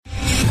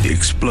The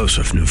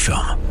explosive new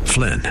film,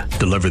 Flynn,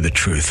 deliver the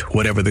truth,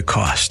 whatever the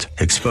cost,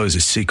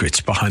 exposes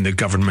secrets behind the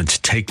government's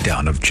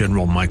takedown of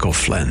General Michael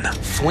Flynn.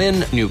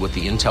 Flynn knew what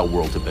the intel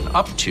world had been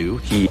up to.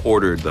 He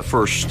ordered the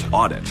first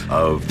audit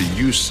of the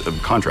use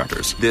of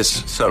contractors.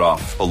 This set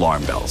off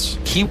alarm bells.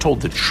 He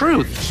told the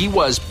truth. He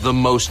was the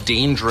most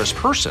dangerous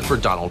person for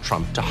Donald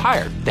Trump to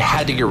hire. They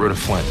had to get rid of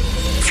Flynn.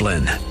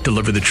 Flynn,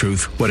 deliver the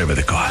truth, whatever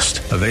the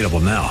cost. Available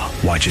now.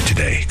 Watch it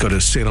today. Go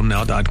to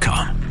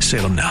salemnow.com.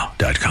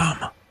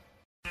 salemnow.com.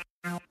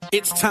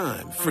 It's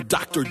time for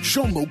Dr.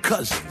 Jomo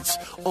Cousins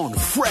on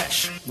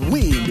Fresh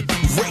Wind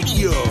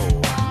Radio.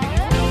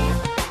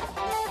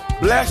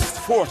 Blessed,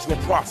 fortunate,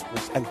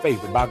 prosperous, and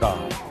favored by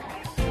God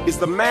is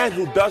the man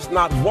who does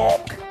not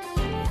walk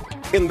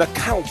in the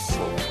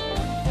counsel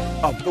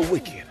of the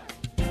wicked,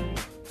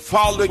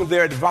 following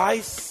their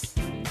advice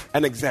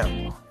and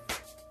example.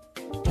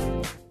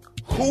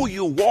 Who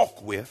you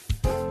walk with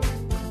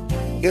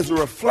is a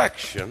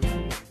reflection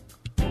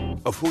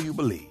of who you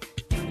believe.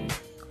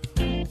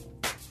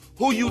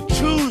 Who you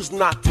choose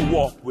not to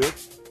walk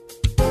with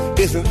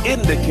is an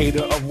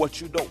indicator of what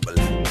you don't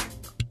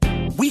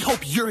believe. We hope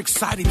you're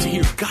excited to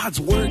hear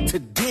God's word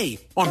today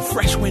on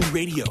Fresh Wind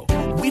Radio.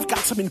 We've got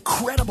some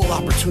incredible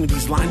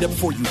opportunities lined up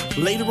for you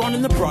later on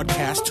in the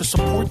broadcast to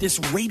support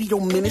this radio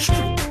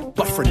ministry.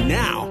 But for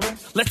now,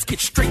 let's get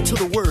straight to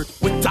the word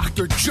with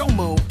Dr.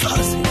 Jomo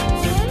Cousins.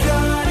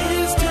 God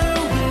is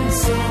doing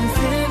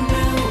something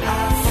new.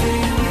 I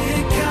feel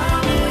it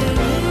coming.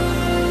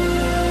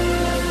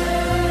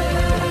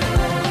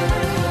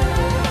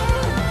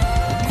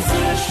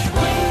 Fresh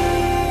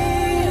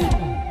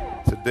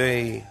Wind.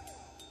 Today,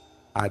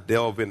 I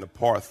delve into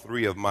part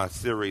 3 of my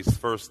series,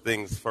 First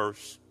Things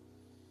First.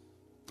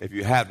 If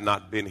you have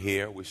not been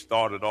here, we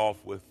started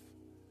off with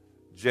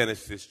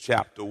Genesis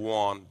chapter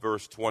 1,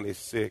 verse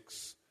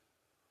 26,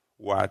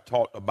 where I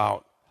talked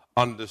about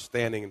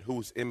understanding in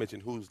whose image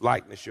and whose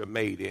likeness you're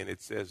made in.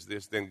 It says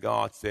this, then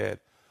God said,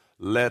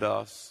 let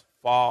us,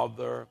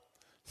 Father,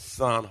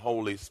 Son,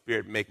 Holy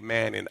Spirit, make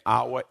man in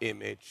our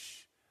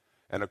image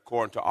and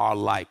according to our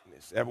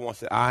likeness. Everyone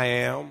said, I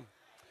am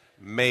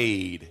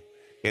made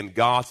in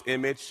God's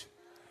image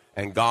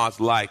and God's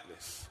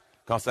likeness.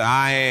 God said,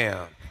 I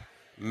am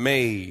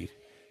made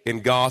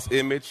in God's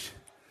image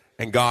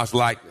and God's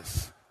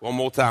likeness. One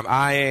more time.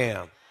 I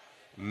am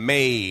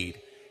made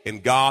in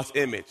God's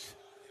image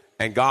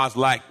and God's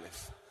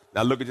likeness.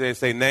 Now look at you and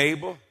say,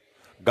 neighbor,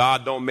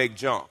 God don't make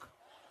junk.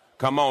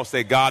 Come on,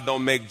 say, God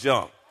don't make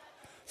junk.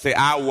 Say,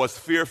 I was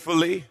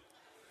fearfully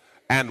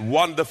and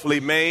wonderfully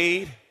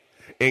made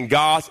in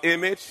God's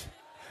image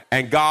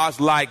and God's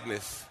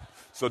likeness.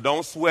 So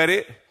don't sweat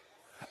it.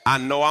 I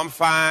know I'm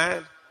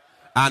fine.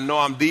 I know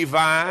I'm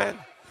divine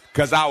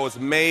because I was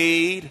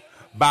made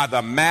by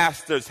the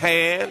master's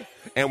hand.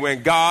 And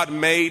when God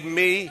made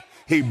me,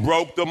 he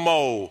broke the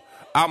mold.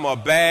 I'm a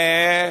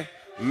bad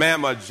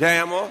mamma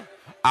jamma.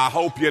 I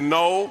hope you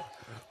know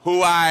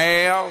who I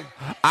am.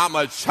 I'm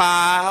a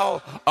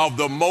child of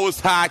the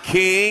Most High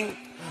King.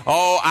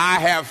 Oh, I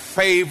have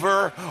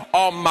favor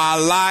on my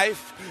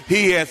life.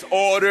 He has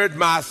ordered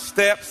my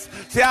steps.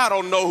 See, I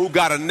don't know who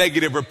got a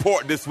negative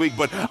report this week,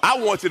 but I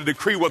want you to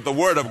decree what the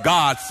word of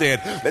God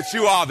said, that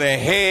you are the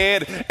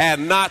head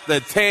and not the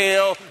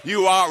tail.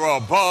 You are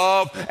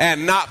above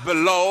and not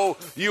below.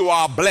 You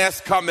are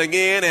blessed coming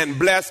in and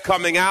blessed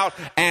coming out,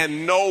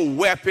 and no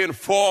weapon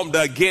formed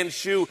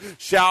against you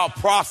shall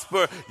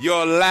prosper.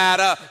 Your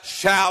latter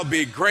shall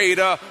be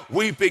greater.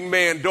 Weeping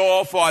may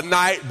endure for a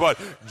night, but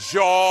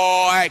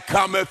joy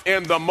cometh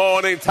in the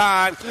morning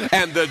time,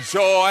 and the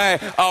joy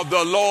of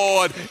the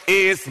Lord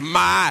is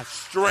my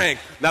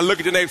strength. Now look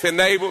at your neighbor, say,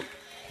 neighbor,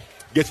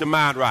 get your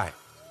mind right.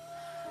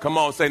 Come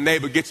on, say,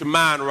 neighbor, get your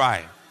mind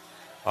right.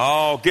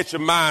 Oh, get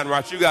your mind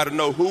right. You got to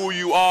know who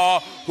you are,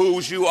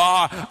 whose you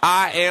are.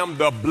 I am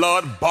the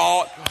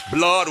blood-bought,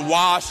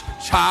 blood-washed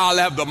child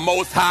of the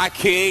Most High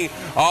King.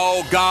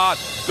 Oh, God,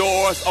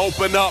 doors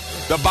open up.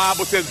 The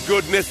Bible says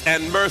goodness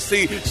and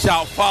mercy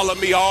shall follow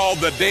me all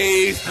the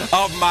days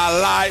of my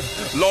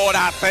life. Lord,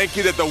 I thank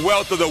you that the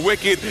wealth of the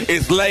wicked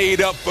is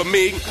laid up for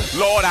me.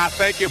 Lord, I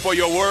thank you for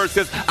your word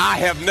says, I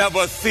have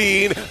never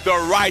seen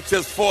the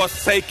righteous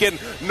forsaken,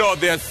 nor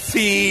their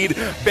seed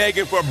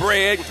begging for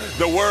bread.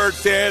 The word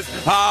says,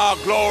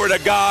 glory to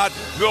God.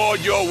 Lord,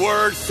 your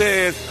word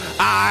says,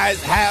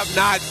 eyes have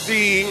not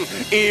seen,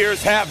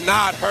 ears have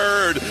not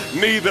heard,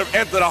 neither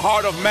enter the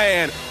heart of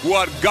man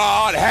what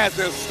God has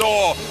in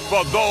store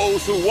for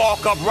those who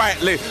walk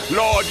uprightly.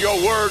 Lord, your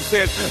word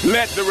says,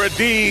 let the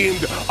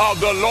redeemed of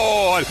the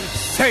Lord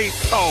say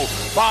so.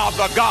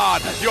 Father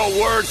God, your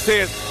word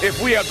says,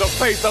 if we have the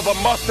faith of a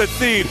mustard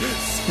seed,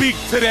 speak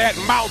to that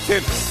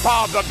mountain.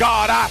 Father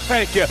God, I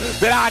thank you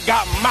that I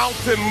got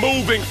mountain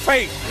moving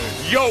faith,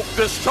 yoke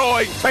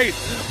destroying faith,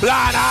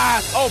 blind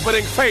eyes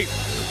opening faith.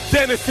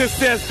 Genesis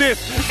says this,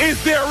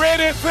 is there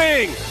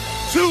anything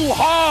too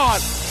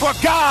hard for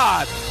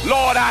God?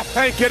 Lord, I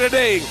thank you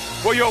today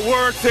for your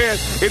word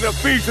says in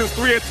Ephesians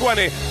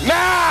 3:20,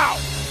 now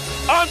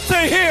unto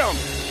him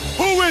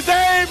who is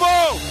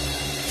able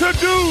to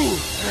do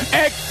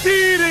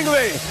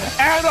exceedingly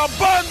and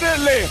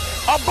abundantly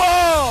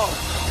above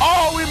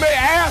all we may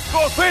ask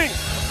or think,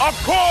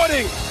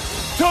 according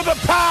to the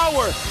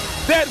power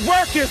that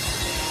worketh.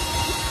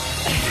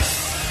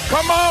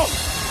 Come on,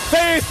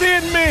 say it's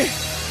in me.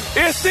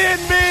 It's in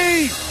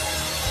me.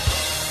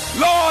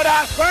 Lord,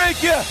 I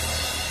thank you.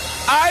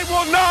 I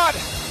will not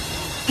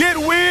get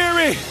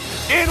weary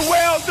in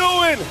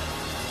well-doing,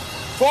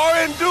 for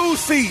in due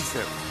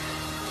season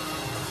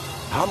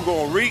I'm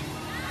going to reap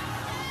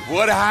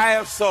what I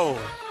have sown.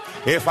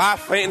 If I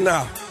faint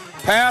not,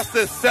 past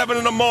this 7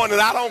 in the morning,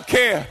 I don't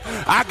care.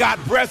 I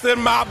got breath in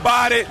my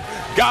body.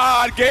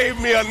 God gave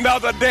me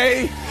another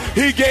day.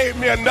 He gave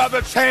me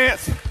another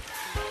chance.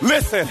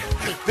 Listen,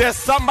 there's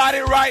somebody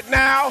right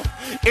now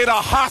in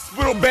a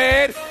hospital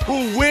bed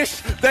who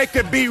wish they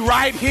could be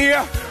right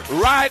here,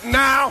 right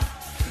now.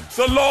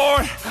 So,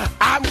 Lord,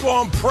 I'm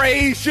going to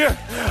praise you.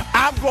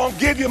 I'm going to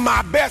give you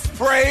my best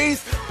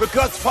praise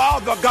because,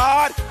 Father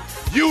God,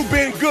 you've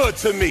been good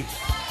to me.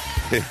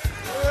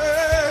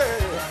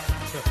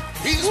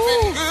 He's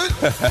been good.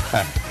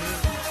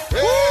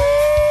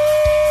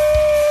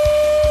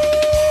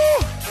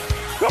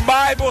 The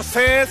Bible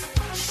says,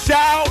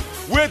 shout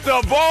with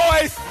the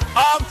voice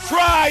of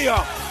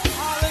triumph.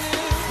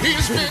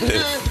 He's been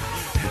good.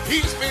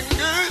 He's been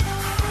good.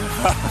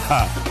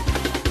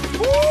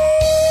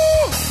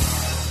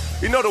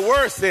 You know, the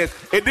word says,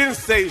 it didn't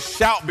say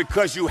shout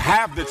because you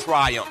have the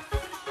triumph.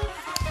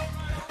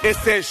 It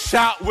says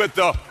shout with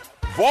the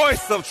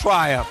voice of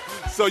triumph.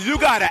 So you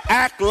got to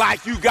act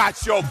like you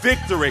got your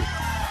victory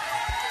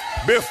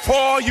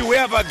before you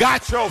ever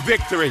got your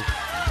victory.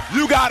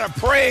 You got to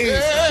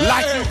praise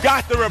like you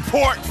got the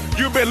report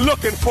you've been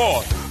looking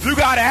for. You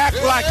got to act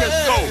like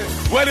it's so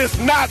when it's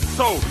not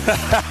so.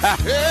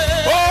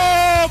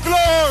 Oh,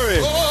 glory.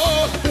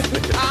 Oh,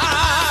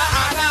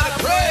 I got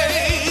to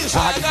praise.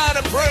 I got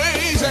to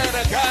praise and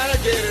I got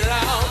to get it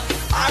out.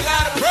 I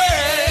got to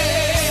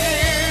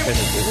praise.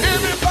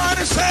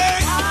 Everybody say,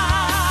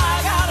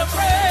 I got to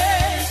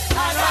praise.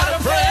 I got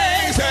to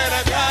praise and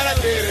I got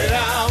to get it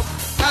out.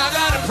 I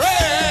got to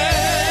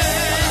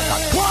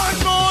praise. One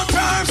more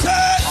time, say,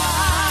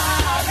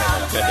 I got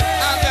to praise.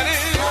 I got it.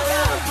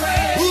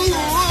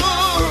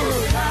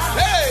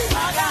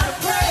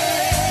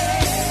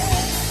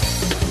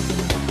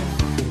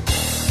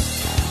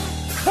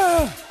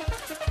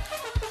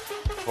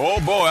 Oh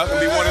boy, that's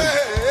gonna be one of them.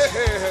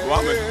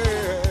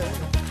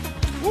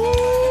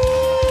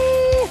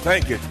 Woo!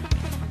 Thank you.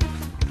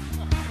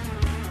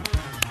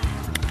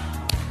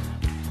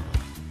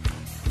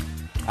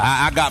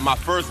 I got my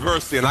first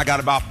verse in. I got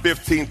about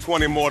 15,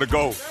 20 more to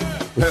go.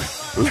 Let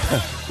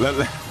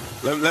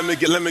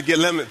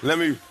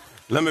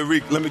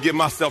me get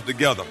myself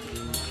together.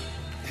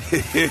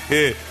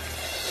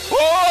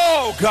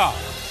 Oh God!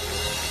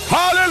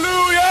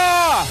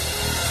 Hallelujah!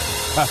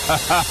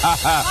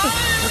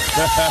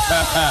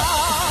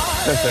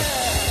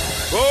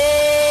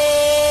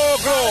 Oh,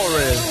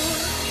 glory.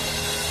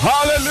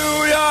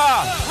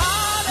 Hallelujah.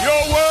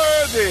 You're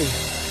worthy.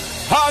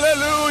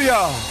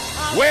 Hallelujah.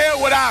 Where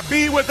would I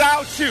be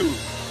without you?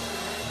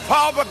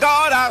 Father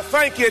God, I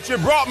thank you that you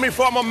brought me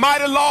from a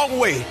mighty long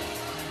way.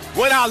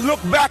 When I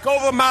look back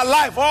over my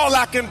life, all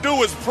I can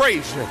do is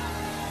praise you.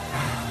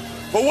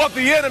 For what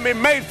the enemy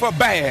made for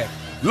bad,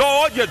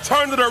 Lord, you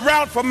turned it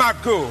around for my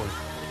good.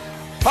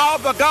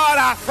 Father God,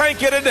 I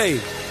thank you today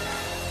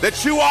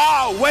that you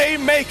are a way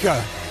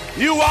maker.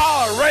 You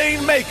are a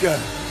rain maker.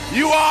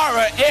 You are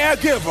an air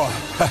giver.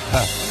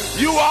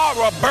 You are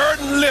a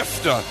burden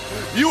lifter.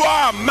 You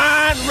are a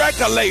mind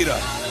regulator.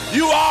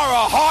 You are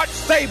a heart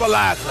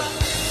stabilizer.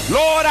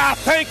 Lord, I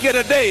thank you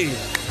today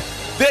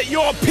that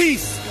your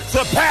peace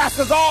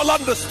surpasses all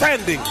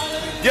understanding.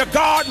 You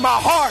guard my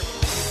heart.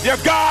 You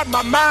guard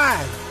my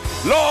mind.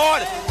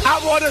 Lord,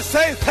 I want to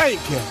say thank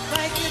you.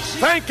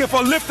 Thank you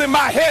for lifting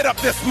my head up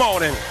this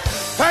morning.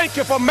 Thank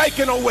you for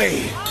making a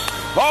way.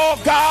 Oh,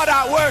 God,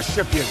 I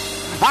worship you.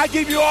 I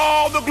give you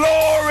all the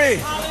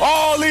glory,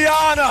 all the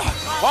honor,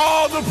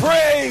 all the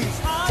praise,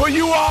 for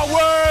you are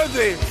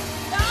worthy.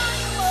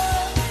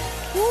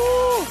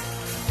 Woo.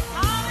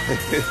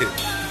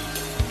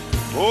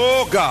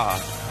 Oh,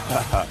 God.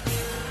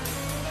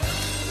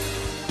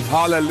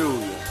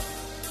 Hallelujah.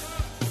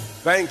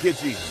 Thank you,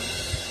 Jesus.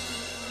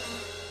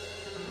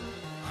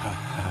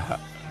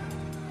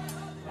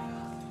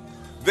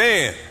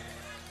 Then,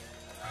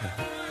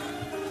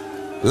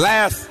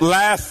 last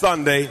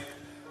Sunday,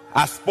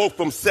 I spoke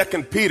from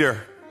 2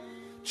 Peter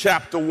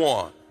chapter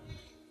 1.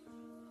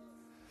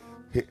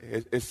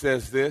 It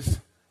says this,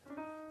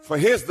 for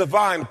his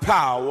divine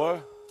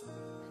power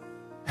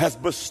has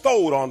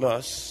bestowed on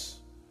us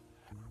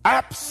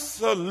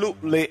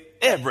absolutely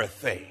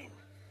everything.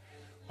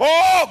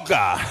 Oh,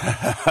 God.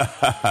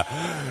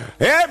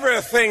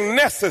 Everything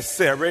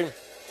necessary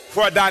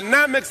for a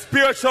dynamic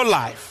spiritual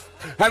life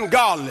and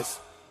godliness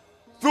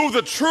through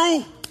the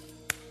true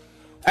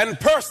and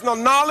personal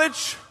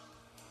knowledge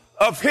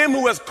of him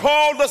who has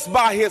called us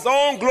by his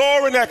own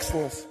glory and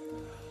excellence.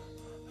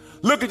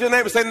 Look at your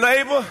neighbor and say,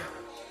 neighbor,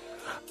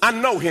 I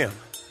know him.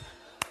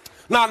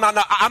 No,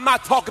 I'm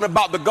not talking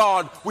about the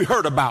God we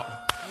heard about.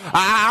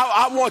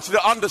 I want you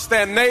to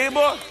understand,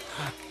 neighbor,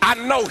 I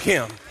know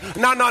him.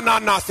 No.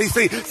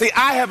 See,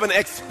 I have an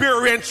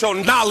experiential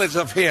knowledge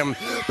of him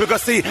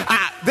because,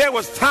 there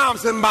was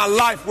times in my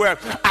life where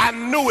I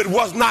knew it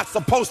was not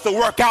supposed to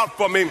work out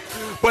for me,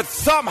 but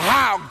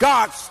somehow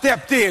God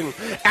stepped in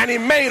and he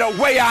made a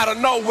way out of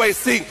no way.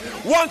 See,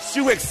 once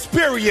you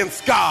experience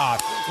God,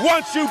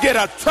 once you get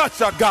a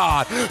touch of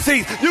God,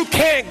 see, you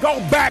can't go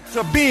back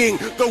to being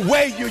the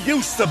way you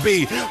used to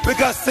be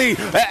because, see,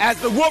 as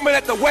the woman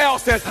at the well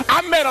says,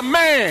 I met a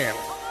man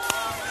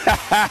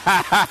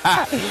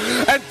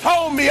and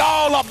told me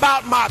all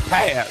about my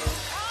past.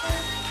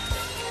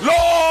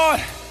 Lord,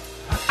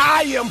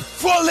 I am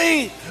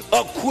fully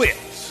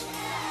equipped.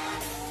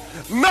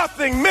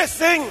 Nothing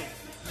missing,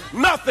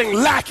 nothing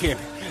lacking.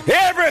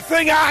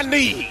 Everything I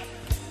need,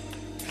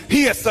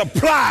 he has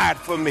supplied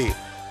for me.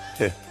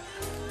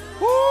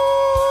 Woo.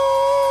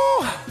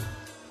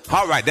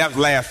 All right, that was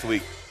last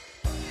week.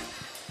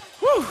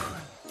 Woo.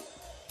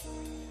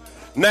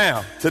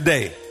 Now,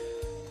 today,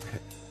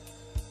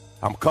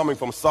 I'm coming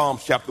from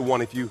Psalms chapter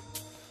 1.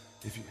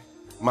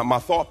 My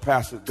thought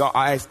passage,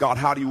 I asked God,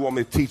 how do you want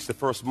me to teach the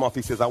first month?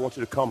 He says, I want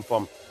you to come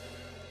from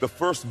the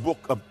first book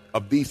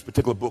of these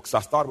particular books. So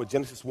I started with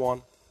Genesis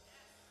 1.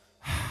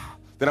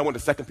 Then I went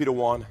to 2 Peter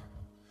 1.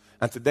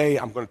 And today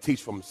I'm going to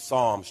teach from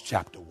Psalms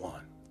chapter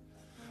 1.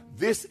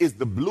 This is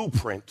the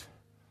blueprint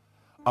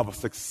of a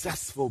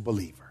successful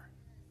believer.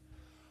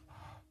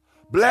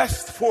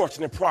 Blessed,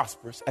 fortunate,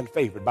 prosperous, and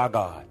favored by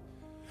God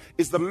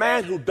is the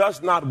man who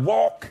does not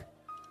walk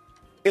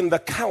in the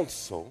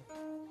counsel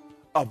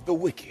of the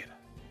wicked,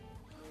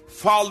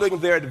 following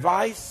their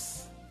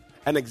advice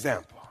and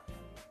example.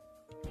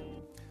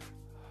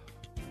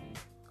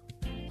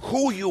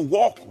 Who you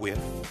walk with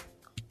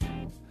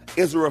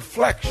is a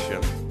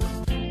reflection.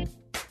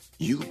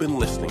 You've been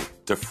listening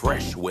to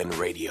Fresh Wind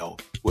Radio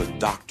with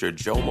Dr.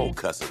 Jomo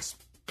Cousins,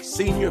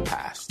 Senior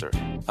Pastor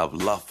of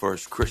Love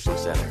First Christian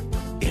Center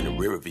in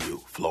Riverview,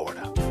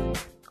 Florida.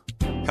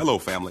 Hello,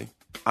 family.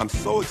 I'm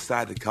so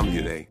excited to come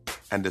here today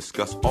and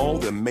discuss all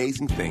the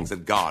amazing things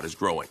that God is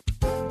growing.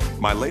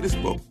 My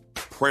latest book,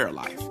 Prayer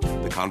Life,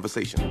 The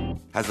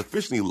Conversation, has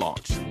officially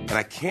launched, and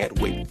I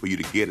can't wait for you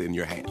to get it in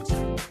your hands.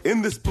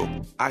 In this book,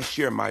 I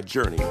share my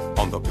journey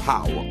on the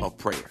power of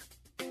prayer.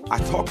 I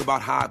talk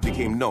about how I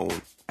became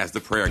known as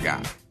the prayer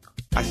guy.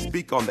 I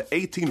speak on the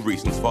 18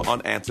 reasons for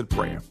unanswered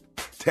prayer,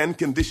 10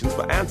 conditions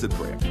for answered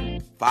prayer,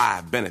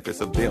 5 benefits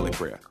of daily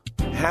prayer,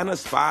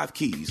 Hannah's 5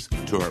 keys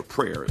to her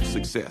prayer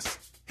success,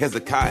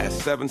 Hezekiah's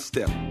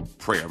 7-step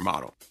prayer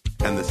model,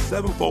 and the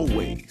 7-fold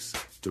ways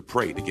to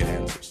pray to get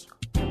answers.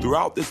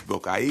 Throughout this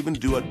book, I even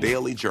do a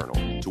daily journal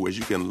to where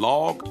you can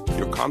log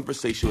your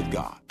conversation with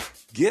God.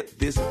 Get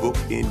this book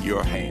in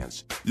your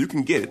hands. You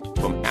can get it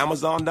from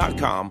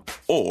Amazon.com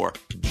or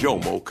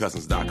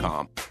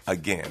JomoCousins.com.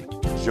 Again,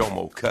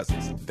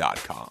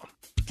 JomoCousins.com.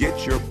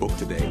 Get your book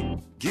today.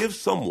 Give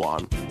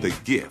someone the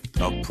gift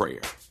of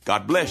prayer.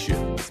 God bless you.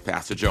 It's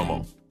Pastor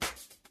Jomo.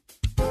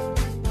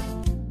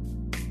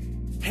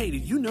 Hey,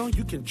 did you know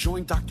you can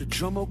join Dr.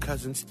 Jomo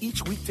Cousins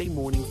each weekday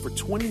morning for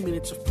 20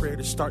 minutes of prayer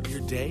to start your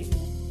day?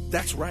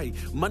 That's right.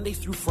 Monday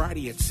through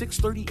Friday at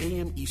 6:30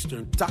 a.m.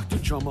 Eastern, Dr.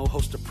 Jomo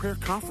hosts a prayer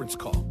conference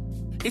call.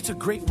 It's a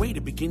great way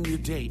to begin your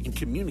day in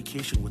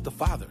communication with the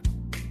Father.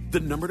 The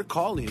number to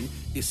call in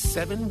is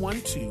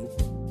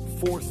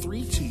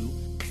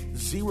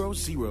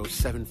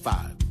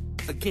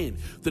 712-432-0075. Again,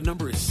 the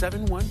number is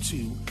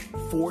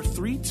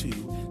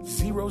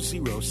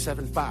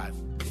 712-432-0075.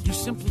 You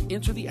simply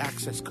enter the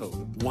access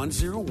code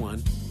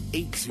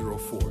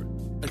 101804.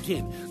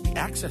 Again, the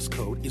access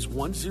code is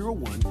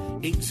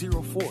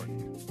 101804.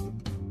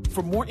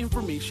 For more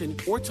information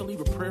or to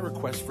leave a prayer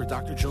request for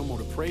Dr. Jomo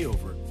to pray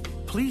over,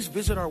 please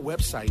visit our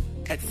website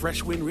at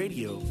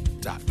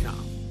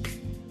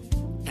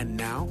freshwindradio.com. And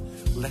now,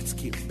 let's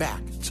get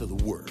back to the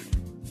Word.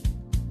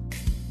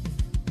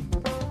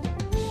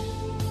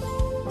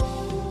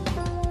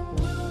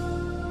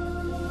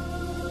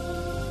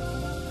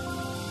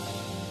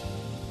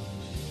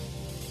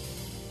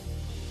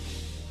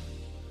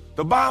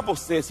 The Bible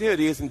says, here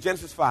it is in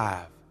Genesis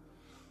 5,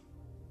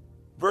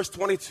 verse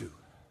 22.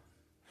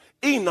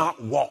 Enoch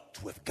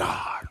walked with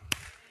God.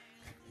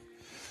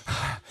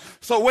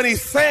 So when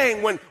he's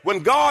saying,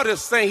 when God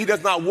is saying he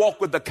does not walk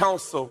with the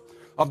counsel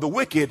of the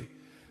wicked,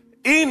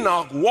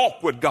 Enoch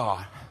walked with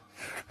God.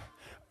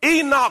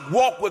 Enoch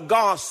walked with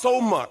God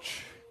so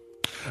much.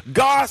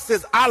 God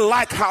says, I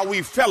like how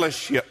we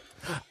fellowship.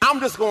 I'm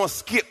just going to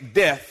skip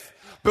death.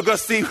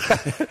 Because, see,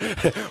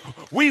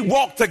 we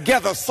walk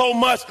together so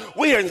much,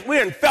 we're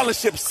in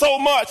fellowship so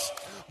much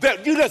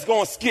that you're just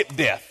going to skip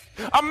death.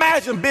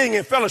 Imagine being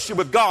in fellowship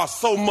with God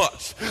so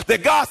much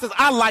that God says,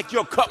 I like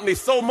your company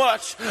so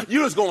much,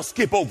 you're just going to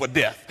skip over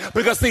death.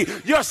 Because, see,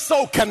 you're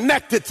so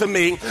connected to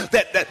me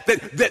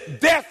that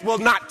death will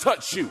not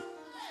touch you.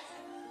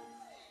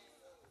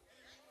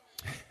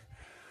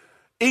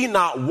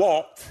 Enoch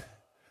walked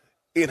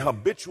in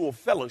habitual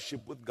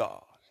fellowship with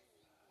God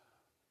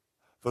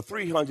for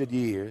 300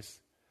 years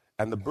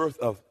and the birth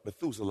of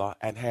Methuselah,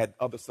 and had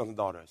other sons and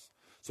daughters.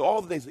 So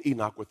all the days of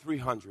Enoch were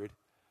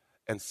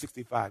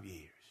 365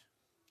 years.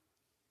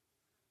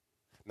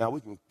 Now,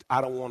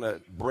 I don't want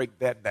to break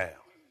that down.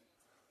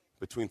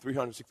 Between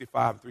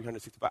 365 and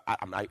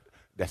 365,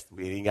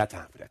 we ain't got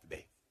time for that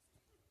today.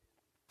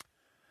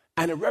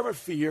 And in reverent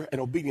fear and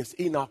obedience,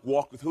 Enoch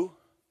walked with who?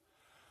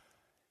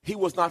 He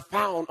was not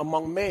found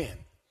among men.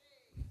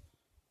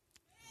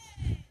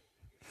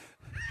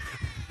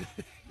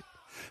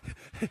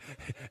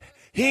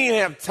 He didn't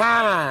have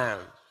time.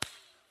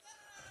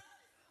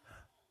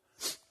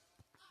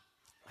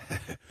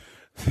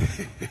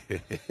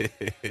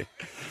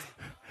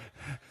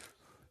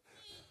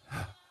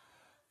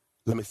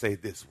 Let me say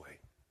it this way.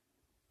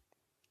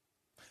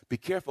 Be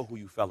careful who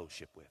you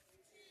fellowship with.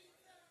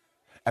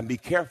 And be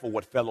careful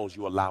what fellows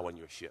you allow in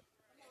your ship.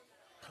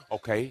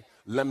 Okay?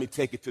 Let me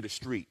take it to the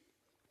street.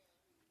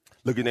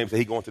 Look at your name and say,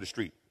 he going to the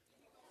street.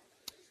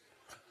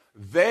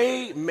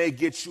 They may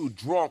get you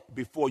drunk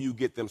before you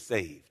get them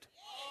saved.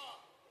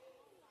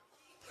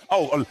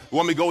 Oh,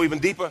 want me to go even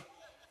deeper?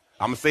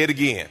 I'm going to say it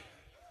again.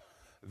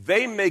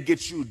 They may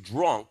get you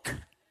drunk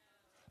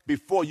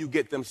before you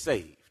get them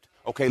saved.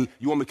 Okay,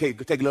 you want me to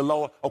take it a little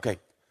lower? Okay.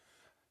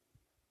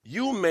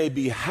 You may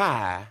be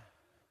high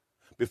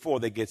before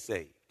they get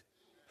saved.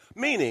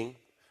 Meaning,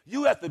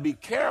 you have to be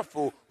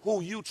careful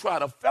who you try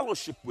to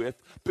fellowship with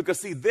because,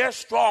 see, their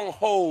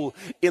stronghold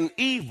in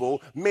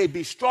evil may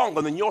be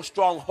stronger than your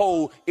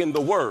stronghold in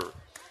the word.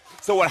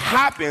 So what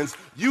happens,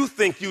 you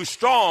think you're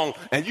strong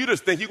and you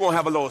just think you're going to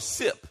have a little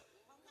sip.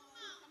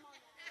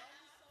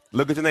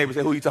 Look at your neighbor and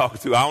say, who you talking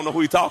to? I don't know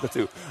who you talking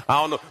to.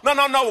 I don't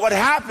know. No. What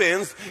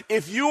happens,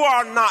 if you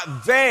are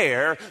not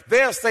there,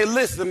 they'll say,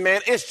 listen,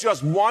 man, it's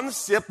just one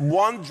sip,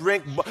 one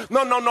drink.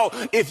 No.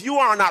 If you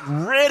are not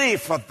ready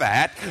for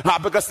that,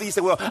 because you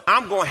say, well,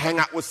 I'm going to hang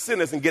out with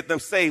sinners and get them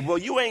saved. Well,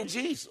 you ain't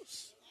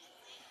Jesus.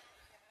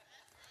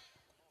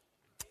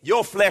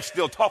 Your flesh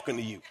still talking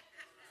to you.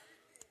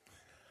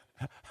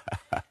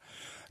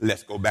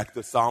 Let's go back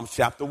to Psalms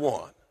chapter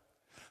 1.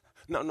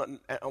 No.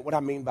 What I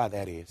mean by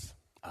that is,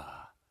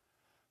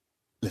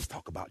 let's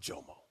talk about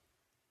Jomo.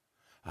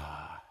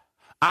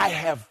 I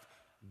have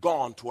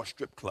gone to a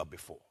strip club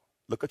before.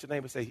 Look at your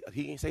neighbor and say,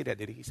 he didn't say that,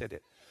 did he? He said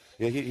that.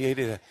 Yeah, he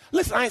did that.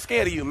 Listen, I ain't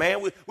scared of you,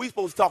 man. We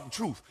supposed to talk the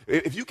truth.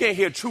 If you can't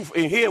hear truth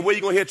in here, where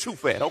you going to hear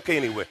truth at? Okay,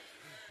 anyway.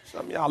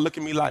 Some of y'all look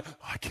at me like,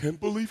 I can't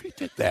believe he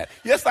did that.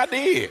 Yes, I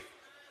did.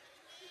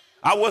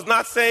 I was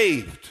not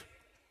saved.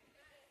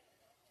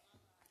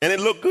 And it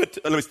looked good.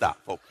 Let me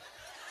stop, folks.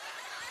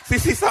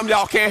 See, some of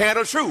y'all can't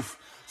handle the truth.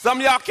 Some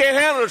of y'all can't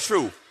handle the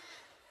truth.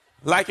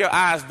 Like your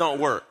eyes don't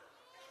work.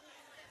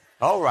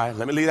 All right,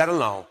 let me leave that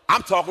alone.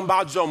 I'm talking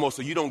about Jomo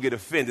so you don't get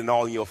offended in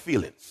all of your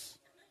feelings.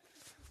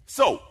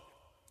 So,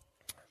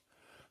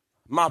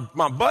 my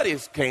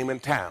buddies came in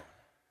town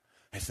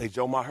and said,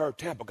 Jomo, I heard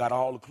Tampa got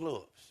all the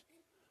clubs.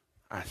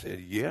 I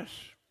said, yes.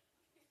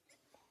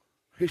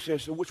 He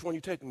said, so which one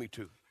you taking me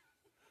to?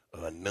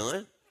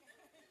 None.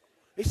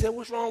 He said,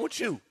 what's wrong with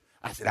you?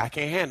 I said, I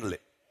can't handle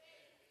it.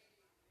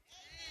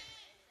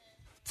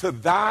 To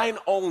thine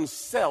own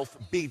self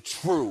be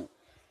true.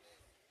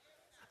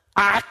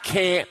 I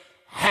can't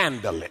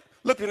handle it.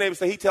 Look at your neighbor and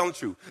say, he telling the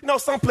truth. You know,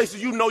 some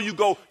places you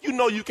go, you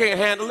know you can't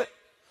handle it.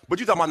 But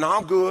you talking about, no,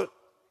 I'm good.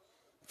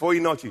 Before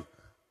you know it, you.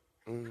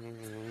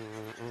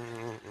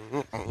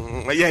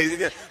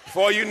 Yeah.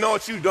 Before you know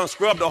it, you done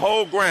scrubbed the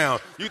whole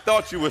ground. You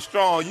thought you were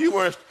strong. You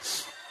weren't.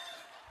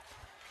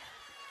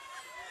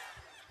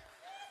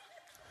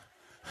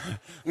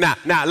 Now,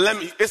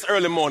 it's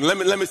early morning.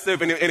 Let me see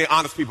if any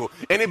honest people.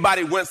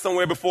 Anybody went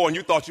somewhere before and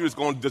you thought you was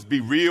going to just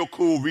be real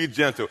cool, real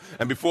gentle.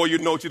 And before you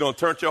know it, you done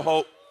turned your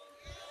whole.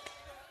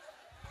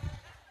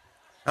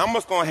 I'm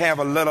just going to have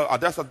a little,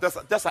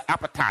 that's an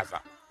appetizer.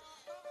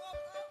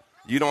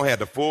 You don't have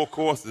the full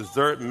course,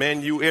 dessert,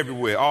 menu,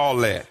 everywhere, all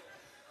that.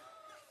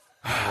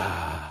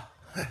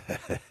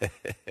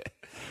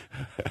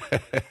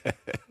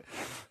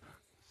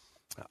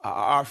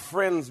 Our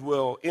friends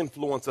will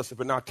influence us if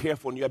we're not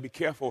careful, and you got to be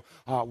careful.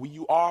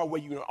 You are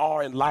where you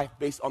are in life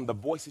based on the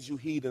voices you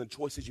heed and the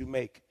choices you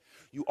make.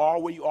 You are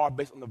where you are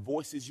based on the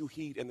voices you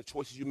heed and the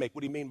choices you make.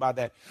 What do you mean by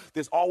that?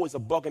 There's always a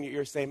bug in your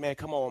ear saying, man,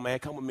 come on, man,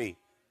 come with me.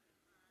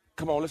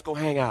 Come on, let's go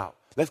hang out.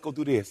 Let's go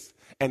do this.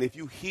 And if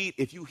you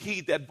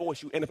heed that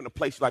voice, you end up in a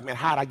place you're like, man,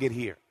 how'd I get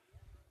here?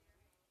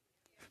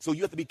 So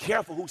you have to be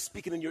careful who's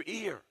speaking in your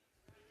ear.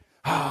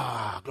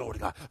 Glory to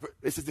God.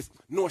 This is this,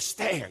 nor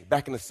stand,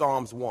 back in the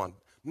Psalms 1.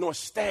 Nor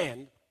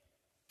stand,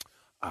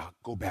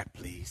 go back,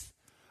 please.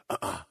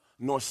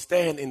 Nor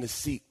stand in the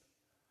seat.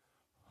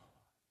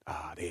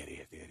 There it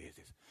is.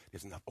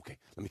 There's enough. Okay,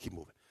 let me keep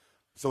moving.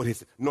 So it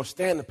is, nor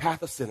stand in the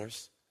path of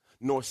sinners,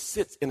 nor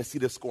sits in the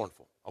seat of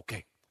scornful.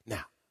 Okay,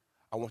 now,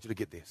 I want you to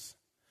get this.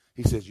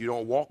 He says you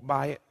don't walk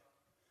by it,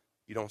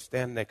 you don't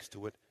stand next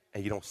to it,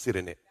 and you don't sit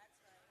in it.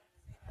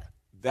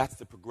 That's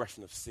the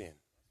progression of sin.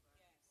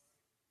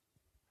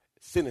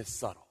 Sin is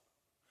subtle.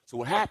 So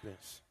what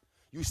happens,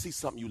 you see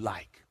something you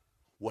like,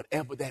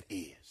 whatever that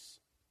is,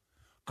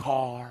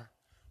 car,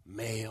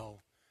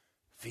 male,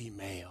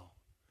 female,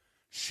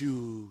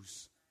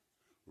 shoes,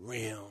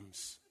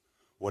 rims,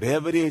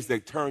 whatever it is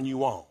that turn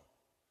you on,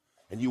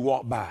 and you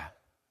walk by.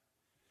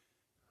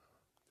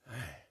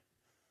 Hey,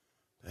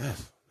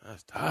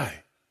 that's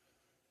tight.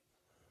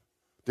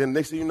 Then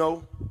next thing you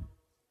know,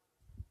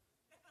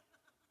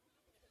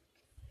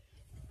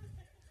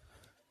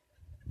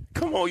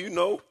 come on, you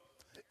know.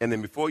 And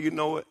then before you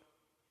know it,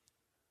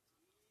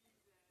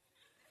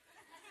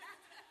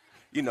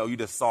 you know, you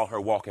just saw her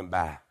walking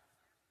by.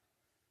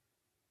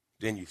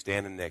 Then you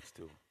standing next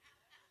to her.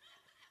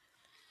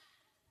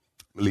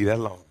 Leave that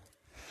alone.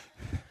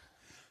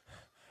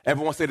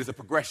 Everyone said it's a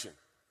progression.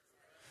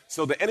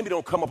 So the enemy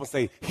don't come up and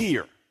say,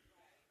 here.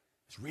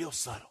 It's real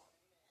subtle.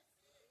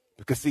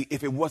 Because, see,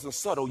 if it wasn't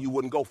subtle, you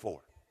wouldn't go for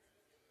it.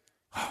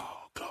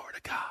 Oh, glory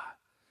to God.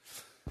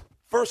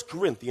 1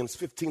 Corinthians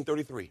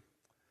 15:33.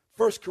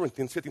 1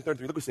 Corinthians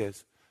 15:33. Look what it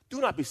says.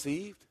 Do not be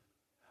deceived.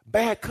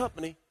 Bad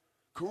company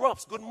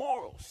corrupts good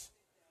morals.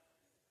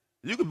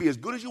 You can be as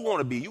good as you want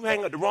to be. You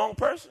hang with the wrong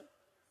person,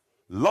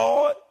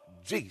 Lord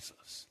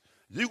Jesus,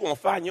 you're going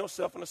to find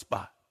yourself in a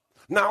spot.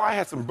 Now, I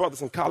had some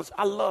brothers in college.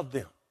 I loved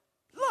them.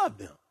 Loved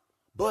them.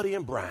 Buddy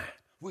and Brian.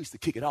 We used to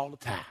kick it all the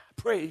time.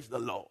 Praise the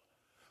Lord.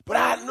 But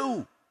I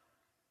knew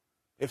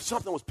if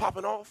something was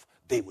popping off,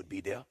 they would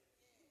be there.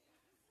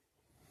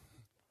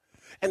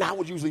 And I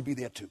would usually be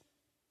there too.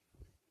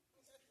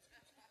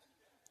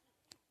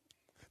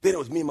 Then it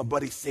was me and my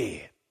buddy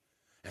said,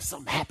 and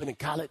something happened in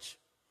college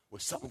where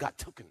something got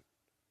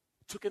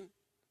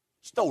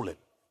stolen,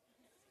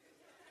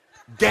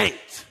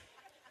 ganked.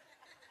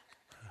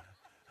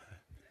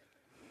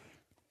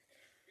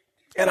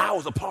 And I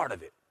was a part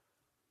of it.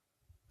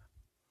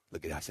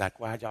 Look at that. See how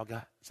quiet y'all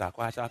got? See how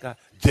quiet y'all got?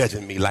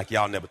 Judging me like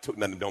y'all never took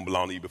nothing that don't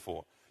belong to you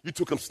before. You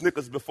took them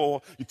Snickers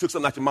before. You took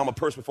something like your mama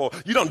purse before.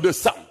 You done did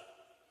something.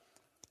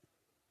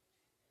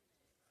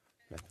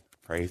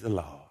 Praise the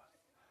Lord.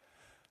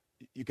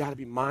 You got to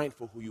be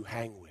mindful who you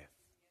hang with.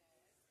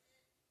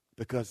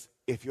 Because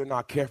if you're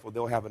not careful,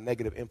 they'll have a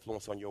negative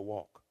influence on your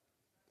walk.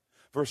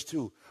 Verse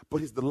 2, but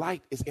his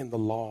delight is in the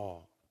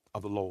law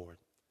of the Lord,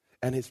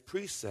 and his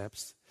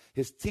precepts,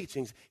 his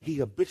teachings, he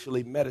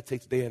habitually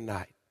meditates day and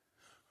night.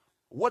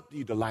 What do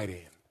you delight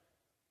in?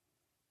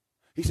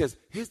 He says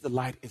his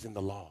delight is in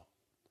the law.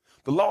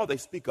 The law they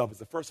speak of is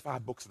the first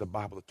 5 books of the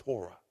Bible, the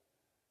Torah.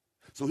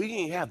 So he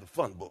ain't have the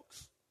fun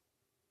books.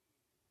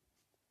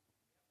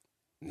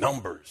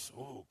 Numbers,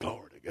 oh,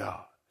 glory to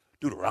God.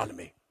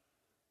 Deuteronomy.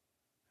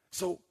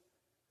 So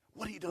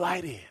what do you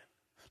delight in?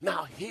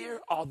 Now,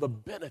 here are the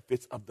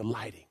benefits of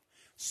delighting.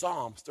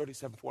 Psalms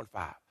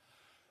 37:4-5.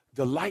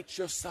 Delight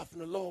yourself in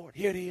the Lord.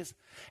 Here it is.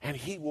 And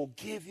he will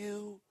give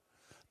you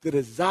the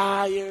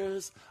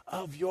desires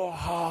of your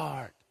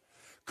heart.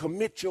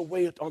 Commit your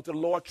way unto the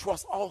Lord.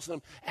 Trust also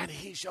him, and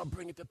he shall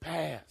bring it to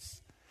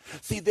pass.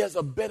 See, there's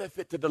a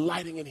benefit to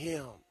delighting in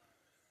him.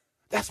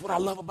 That's what I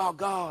love about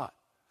God.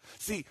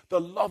 See,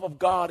 the love of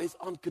God is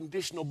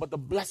unconditional, but the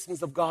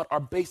blessings of God are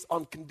based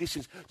on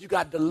conditions. You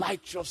got to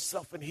delight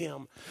yourself in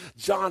him.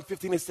 John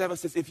 15:7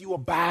 says, if you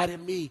abide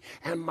in me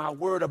and my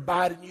word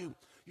abide in you,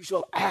 you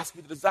shall ask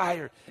me the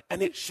desire,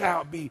 and it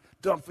shall be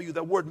done for you.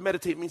 The word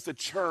meditate means to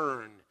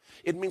churn.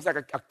 It means like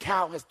a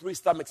cow has 3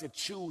 stomachs. It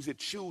chews, it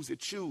chews, it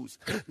chews.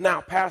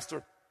 Now,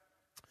 Pastor,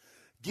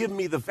 give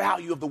me the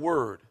value of the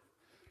word.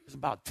 There's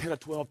about 10 or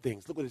 12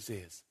 things. Look what it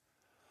says.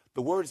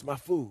 The word is my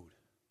food.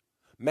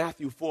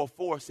 Matthew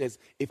 4:4 says,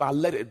 if I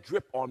let it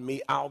drip on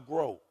me, I'll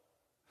grow.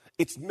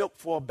 It's milk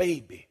for a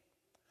baby.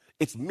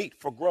 It's meat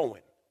for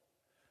growing.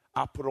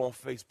 I put it on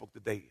Facebook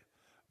today.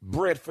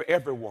 Bread for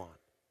everyone.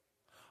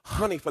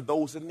 Honey for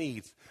those in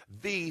need.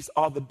 These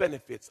are the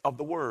benefits of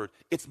the word.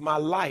 It's my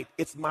light.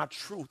 It's my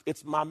truth.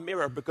 It's my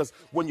mirror. Because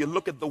when you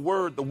look at the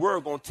word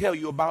going to tell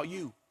you about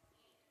you.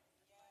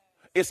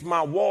 It's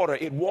my water.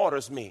 It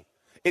waters me.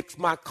 It's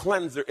my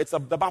cleanser. The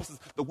Bible says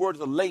the word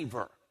is a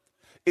laver.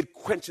 It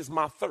quenches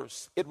my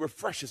thirst. It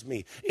refreshes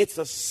me. It's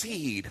a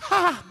seed.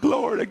 Ha!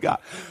 Glory to God.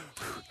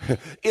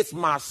 It's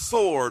my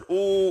sword.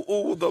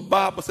 Oh, the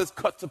Bible says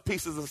cut to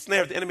pieces the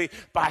snare of the enemy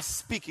by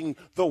speaking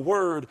the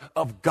word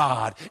of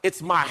God.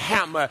 It's my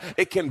hammer.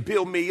 It can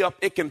build me up.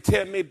 It can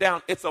tear me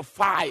down. It's a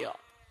fire.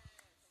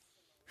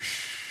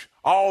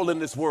 All in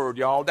this word,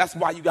 y'all. That's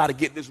why you got to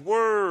get this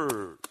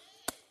word.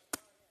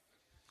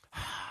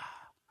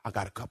 I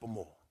got a couple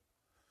more.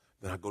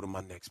 Then I go to my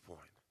next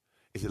point.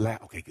 Is it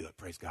loud? Okay, good.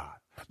 Praise God.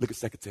 Look at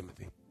 2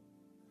 Timothy.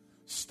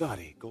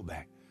 Study. Go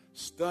back.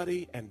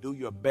 Study and do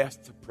your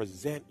best to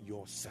present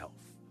yourself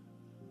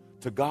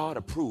to God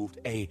approved,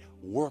 a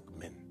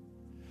workman.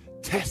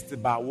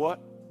 Tested by what?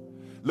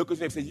 Look at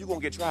his name. Says you're going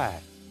to get tried.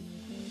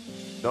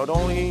 No,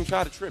 don't even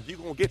try to trip. You're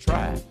going to get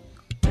tried.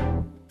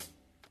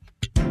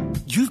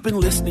 You've been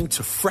listening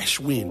to Fresh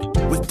Wind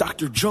with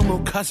Dr.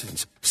 Jomo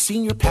Cousins,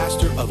 Senior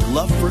Pastor of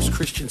Love First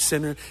Christian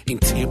Center in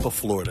Tampa,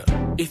 Florida.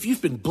 If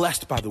you've been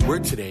blessed by the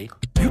word today,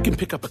 you can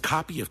pick up a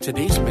copy of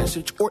today's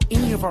message or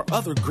any of our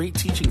other great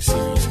teaching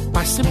series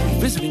by simply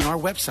visiting our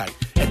website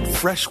at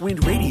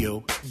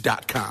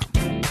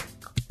freshwindradio.com.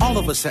 All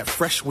of us at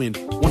Fresh Wind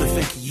want to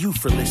thank you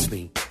for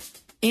listening.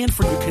 and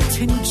for your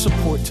continued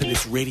support to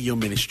this radio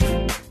ministry.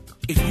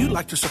 If you'd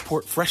like to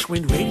support Fresh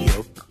Wind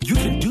Radio, you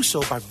can do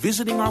so by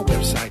visiting our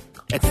website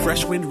at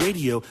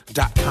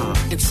freshwindradio.com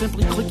and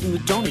simply clicking the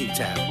Donate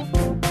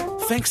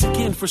tab. Thanks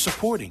again for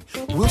supporting.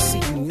 We'll see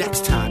you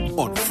next time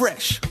on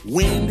Fresh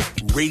Wind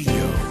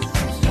Radio.